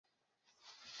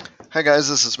Hi guys,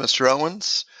 this is Mr.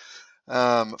 Owens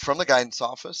from the guidance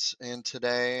office, and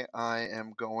today I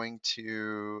am going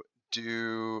to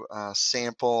do a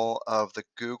sample of the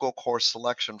Google course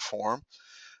selection form.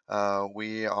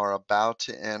 We are about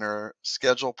to enter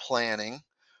schedule planning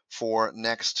for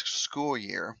next school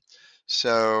year.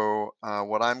 So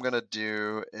what I'm going to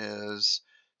do is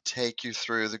take you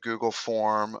through the Google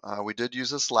form. We did use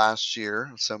this last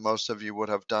year, so most of you would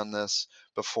have done this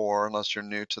before unless you're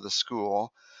new to the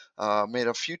school. Made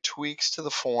a few tweaks to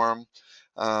the form.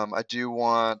 I do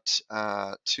want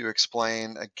to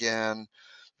explain again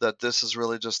that this is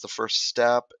really just the first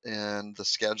step in the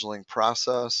scheduling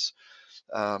process.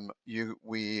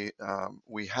 We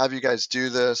have you guys do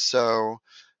this, so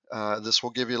this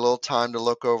will give you a little time to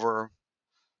look over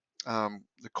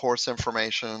the course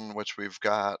information, which we've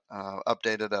got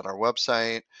updated at our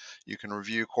website. You can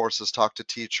review courses, talk to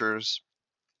teachers.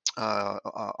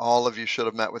 All of you should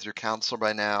have met with your counselor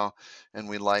by now, and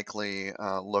we likely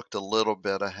looked a little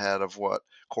bit ahead of what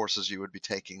courses you would be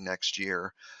taking next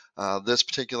year. This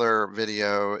particular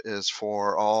video is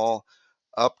for all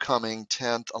upcoming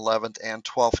 10th, 11th, and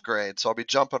 12th grade. So I'll be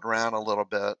jumping around a little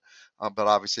bit, but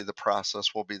obviously the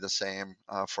process will be the same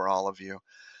for all of you.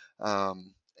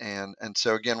 And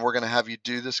so again, we're going to have you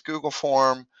do this Google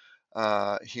form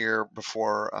here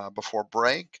before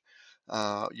break.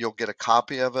 You'll get a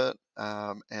copy of it,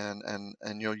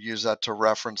 and you'll use that to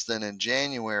reference then in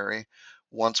January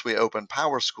once we open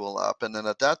Power School up. And then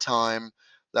at that time,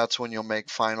 that's when you'll make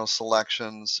final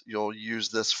selections. You'll use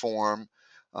this form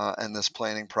and this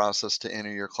planning process to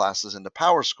enter your classes into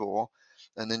Power School.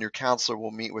 And then your counselor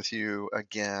will meet with you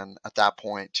again at that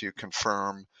point to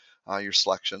confirm your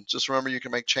selection. Just remember, you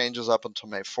can make changes up until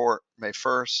May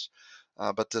 1st,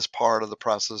 but this part of the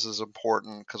process is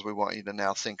important because we want you to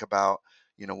now think about,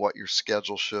 what your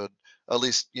schedule should, at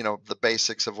least, the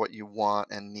basics of what you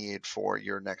want and need for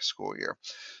your next school year.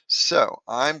 So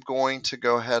I'm going to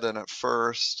go ahead and at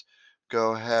first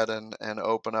go ahead and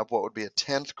open up what would be a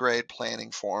 10th grade planning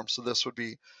form. So this would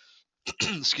be,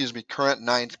 excuse me, current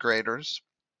 9th graders.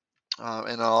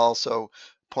 And I'll also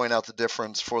point out the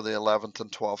difference for the 11th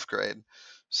and 12th grade.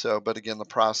 So, but again, the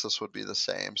process would be the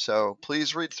same. So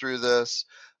please read through this.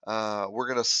 We're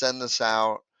going to send this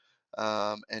out,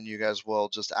 and you guys will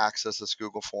just access this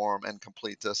Google form and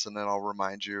complete this, and then I'll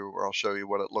remind you, or I'll show you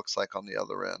what it looks like on the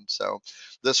other end. So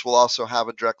this will also have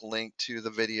a direct link to the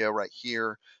video right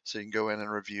here, so you can go in and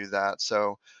review that.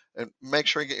 So, and make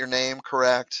sure you get your name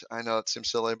correct. I know it seems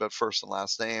silly, but first and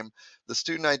last name. The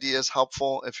student ID is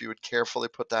helpful if you would carefully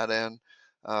put that in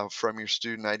from your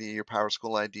student ID, your Power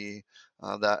School ID.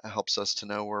 That helps us to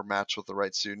know we're matched with the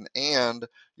right student, and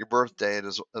your birth date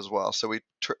as well. So we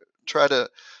try to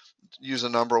use a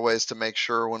number of ways to make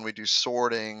sure when we do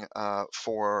sorting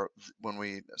for when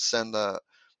we send the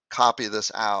copy of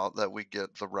this out that we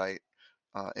get the right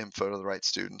info to the right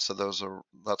student. So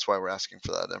that's why we're asking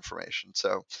for that information.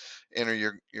 So enter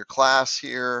your class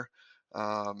here,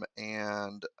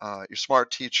 and your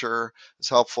smart teacher is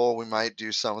helpful. We might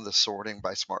do some of the sorting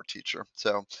by smart teacher.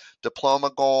 So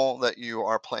diploma goal that you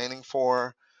are planning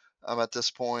for at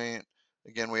this point.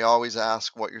 Again, we always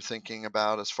ask what you're thinking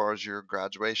about as far as your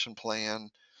graduation plan.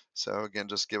 So again,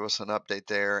 just give us an update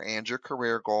there, and your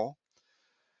career goal.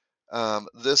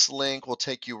 This link will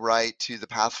take you right to the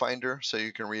Pathfinder, so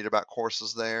you can read about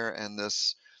courses there, and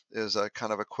this is a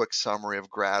kind of a quick summary of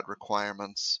grad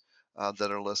requirements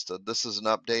that are listed. This is an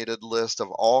updated list of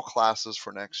all classes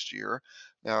for next year.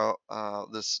 Now,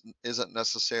 this isn't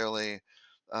necessarily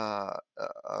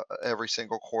every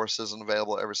single course isn't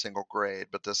available every single grade,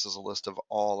 but this is a list of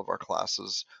all of our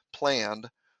classes planned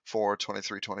for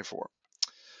 23-24.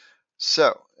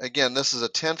 So again, this is a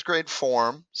 10th grade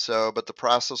form, but the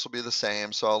process will be the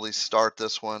same. So I'll at least start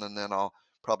this one, and then I'll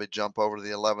probably jump over to the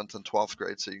 11th and 12th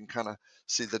grade so you can kind of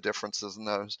see the differences in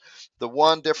those. The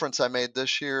one difference I made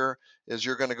this year is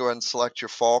you're going to go ahead and select your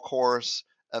fall course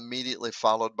immediately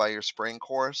followed by your spring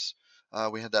course.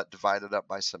 We had that divided up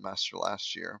by semester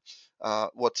last year.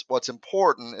 What's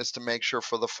important is to make sure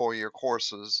for the 4-year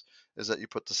courses is that you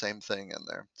put the same thing in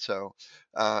there. So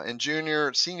in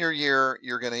senior year,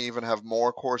 you're going to even have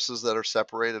more courses that are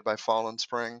separated by fall and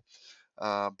spring.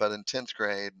 But in 10th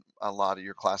grade, a lot of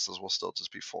your classes will still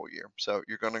just be full year. So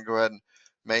you're going to go ahead and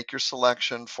make your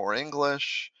selection for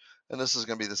English. And this is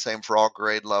going to be the same for all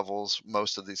grade levels.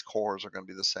 Most of these cores are going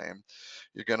to be the same.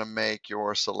 You're going to make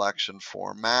your selection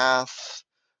for math.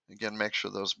 Again, make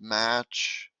sure those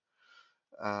match.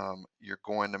 You're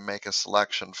going to make a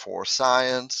selection for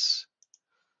science.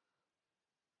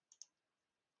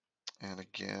 And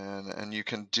again, and you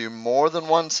can do more than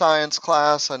one science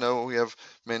class. I know we have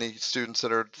many students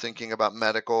that are thinking about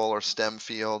medical or STEM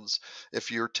fields.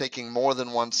 If you're taking more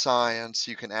than one science,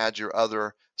 you can add your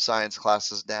other science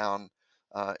classes down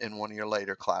in one of your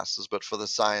later classes. But for the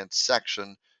science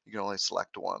section, you can only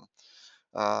select one.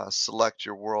 Select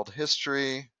your world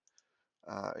history.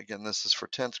 Again, this is for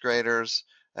 10th graders.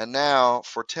 And now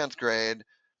for 10th grade,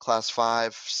 class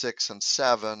 5, 6, and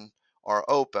 7 are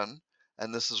open.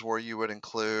 And this is where you would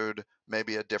include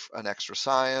maybe an extra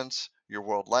science, your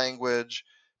world language,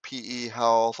 PE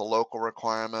health, a local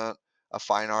requirement, a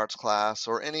fine arts class,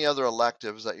 or any other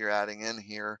electives that you're adding in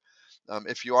here.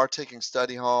 If you are taking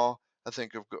study hall, I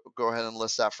think go ahead and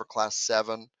list that for class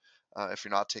 7. If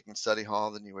you're not taking study hall,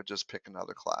 then you would just pick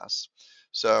another class.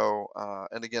 So,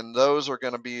 and again, those are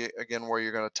going to be, again, where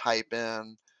you're going to type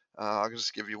in. I'll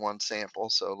just give you one sample.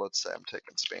 So let's say I'm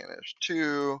taking Spanish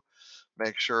 2.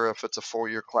 Make sure if it's a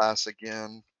 4-year class,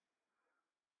 again,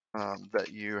 that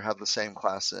you have the same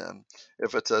class in.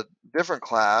 If it's a different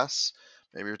class,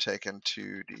 maybe you're taking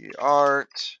 2D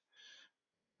art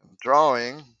and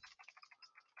drawing.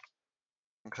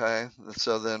 Okay,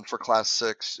 so then for class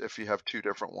 6, if you have 2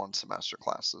 different 1-semester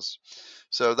classes.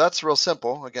 So that's real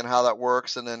simple, again, how that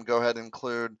works, and then go ahead and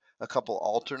include a couple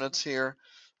alternates here.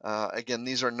 Again,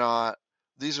 these are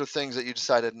things that you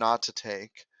decided not to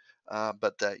take,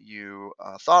 but that you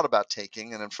thought about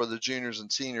taking, and then for the juniors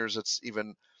and seniors, it's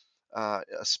even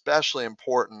especially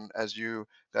important, as you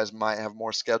guys might have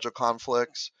more schedule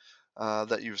conflicts,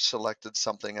 that you've selected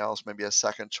something else, maybe a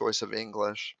second choice of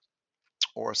English,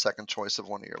 or a second choice of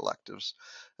one of your electives.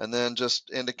 And then just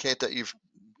indicate that you've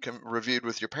reviewed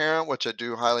with your parent, which I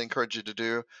do highly encourage you to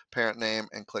do, parent name,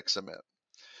 and click submit.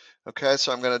 Okay,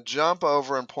 so I'm going to jump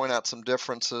over and point out some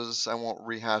differences. I won't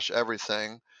rehash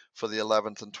everything for the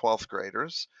 11th and 12th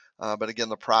graders, but again,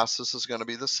 the process is going to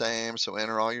be the same. So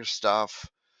enter all your stuff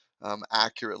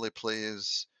accurately,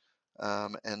 please.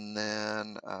 And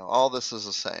then all this is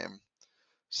the same.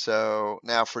 So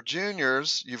now for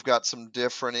juniors, you've got some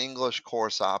different English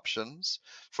course options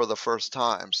for the first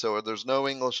time. So there's no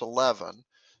English 11.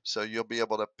 So you'll be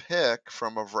able to pick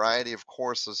from a variety of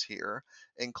courses here,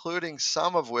 including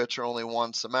some of which are only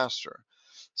 1 semester.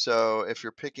 So if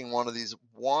you're picking one of these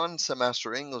 1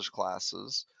 semester English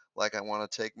classes, like I want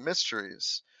to take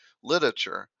mysteries,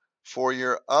 literature, for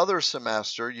your other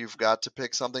semester, you've got to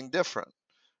pick something different.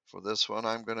 For this one,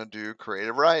 I'm going to do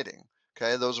creative writing.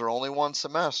 Okay, those are only 1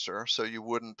 semester, so you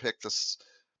wouldn't pick the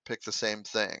same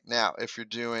thing. Now, if you're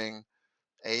doing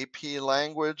AP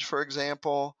language, for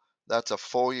example, that's a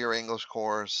full year English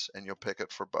course, and you'll pick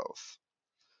it for both.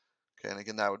 Okay, and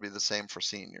again, that would be the same for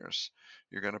seniors.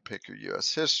 You're going to pick your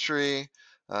U.S. history.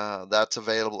 That's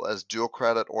available as dual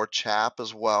credit or CHAP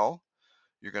as well.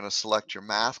 You're going to select your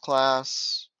math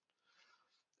class,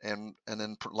 and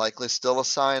then likely still a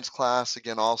science class.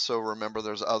 Again, also remember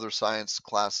there's other science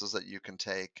classes that you can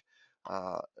take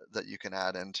that you can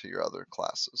add into your other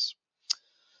classes.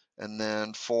 And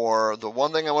then for the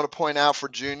one thing I want to point out for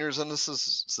juniors, and this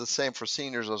is the same for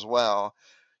seniors as well,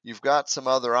 you've got some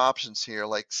other options here.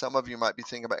 Like some of you might be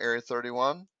thinking about Area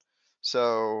 31.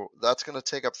 So that's going to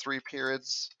take up 3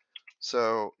 periods.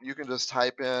 So you can just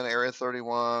type in Area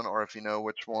 31, or if you know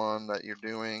which one that you're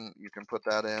doing, you can put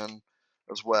that in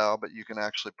as well. But you can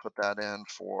actually put that in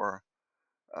for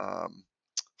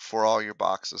all your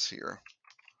boxes here.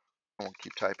 I won't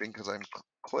keep typing because I'm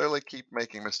clearly keep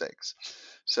making mistakes.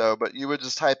 So, but you would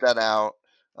just type that out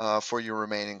for your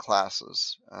remaining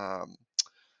classes.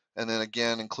 And then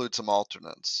again, include some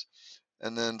alternates.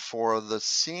 And then for the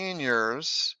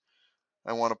seniors,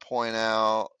 I want to point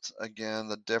out again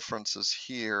the differences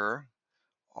here.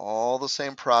 All the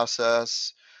same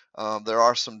process. There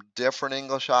are some different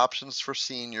English options for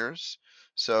seniors.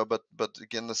 So, but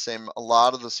again, the same. A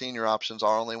lot of the senior options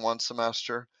are only 1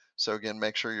 semester. So again,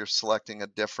 make sure you're selecting a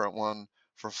different one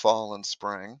for fall and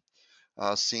spring.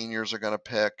 Seniors are going to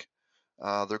pick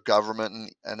their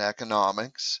government and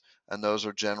economics, and those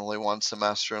are generally 1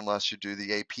 semester unless you do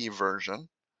the AP version.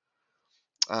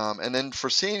 And then for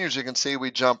seniors, you can see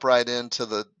we jump right into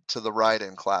the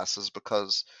write-in classes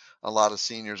because a lot of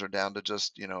seniors are down to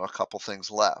just a couple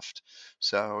things left.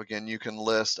 So again, you can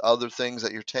list other things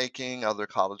that you're taking, other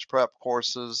college prep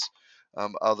courses,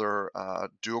 other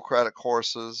dual credit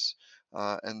courses,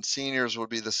 and seniors would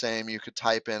be the same. You could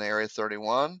type in Area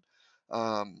 31.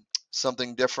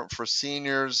 Something different for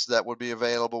seniors that would be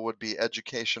available would be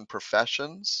education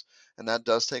professions, and that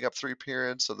does take up 3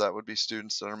 periods. So that would be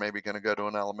students that are maybe going to go to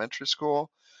an elementary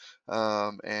school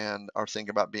and are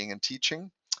thinking about being in teaching.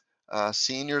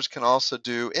 Seniors can also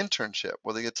do internship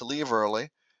where they get to leave early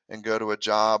and go to a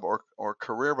job or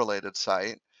career related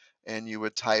site, and you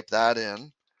would type that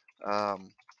in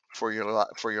um, for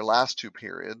your last 2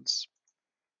 periods,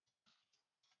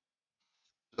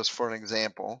 just for an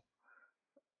example.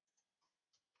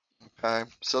 Okay,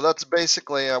 so that's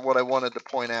basically what I wanted to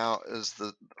point out is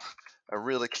that I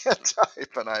really can't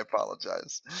type, and I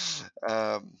apologize.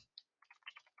 Um,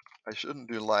 I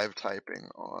shouldn't do live typing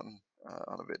on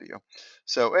a video.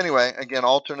 So anyway, again,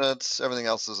 alternates, everything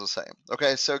else is the same.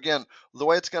 Okay, so again, the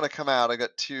way it's going to come out, I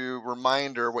got to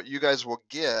reminder what you guys will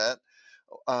get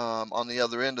on the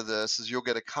other end of this is you'll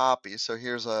get a copy. So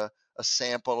here's a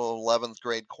sample 11th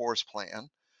grade course plan,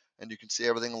 and you can see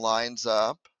everything lines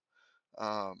up,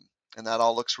 um, and that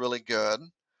all looks really good.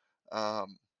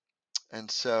 Um, and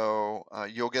so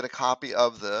you'll get a copy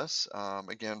of this,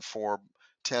 again, for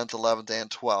 10th, 11th, and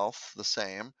 12th, the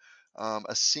same.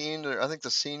 A senior, I think the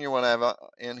senior one I have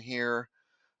in here,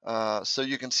 so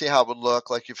you can see how it would look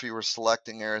like if you were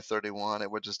selecting Area 31, it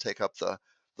would just take up the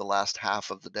last half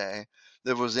of the day.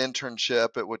 If it was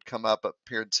internship, it would come up at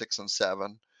period 6 and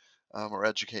 7, or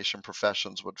education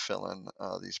professions would fill in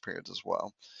these periods as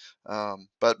well.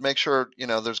 But make sure,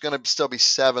 there's going to still be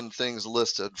 7 things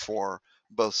listed for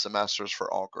both semesters for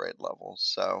all grade levels.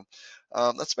 So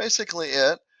that's basically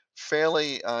it.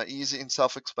 Fairly easy and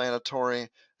self-explanatory.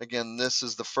 Again, this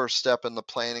is the first step in the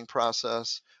planning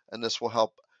process, and this will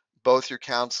help both your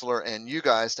counselor and you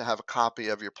guys to have a copy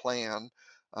of your plan.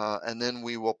 And then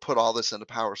we will put all this into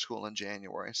Power School in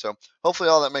January. So hopefully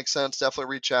all that makes sense.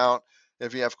 Definitely reach out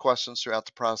if you have questions throughout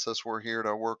the process. We're here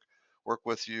to work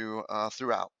with you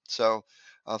throughout. So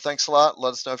thanks a lot.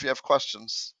 Let us know if you have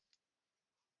questions.